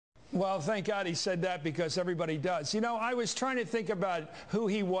Well, thank God he said that, because everybody does. You know, I was trying to think about who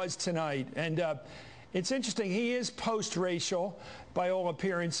he was tonight, and it's interesting. He is post-racial, by all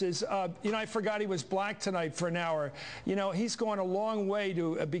appearances. You know, I forgot he was black tonight for an hour. You know, he's gone a long way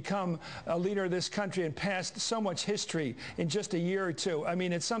to become a leader of this country and passed so much history in just a year or two. I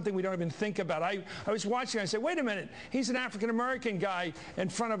mean, it's something we don't even think about. I was watching, I said, wait a minute, he's an African-American guy in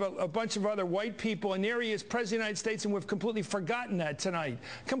front of a bunch of other white people, and there he is, President of the United States, and we've completely forgotten that tonight.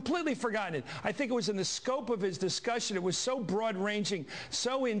 Completely forgotten it. I think it was in the scope of his discussion. It was so broad-ranging,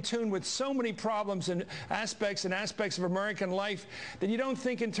 so in tune with so many problems and aspects of American life that you don't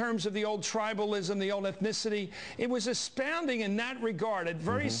think in terms of the old tribalism, the old ethnicity. It was astounding in that regard, a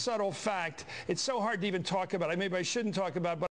very subtle fact. It's so hard to even talk about. Maybe I shouldn't talk about it, but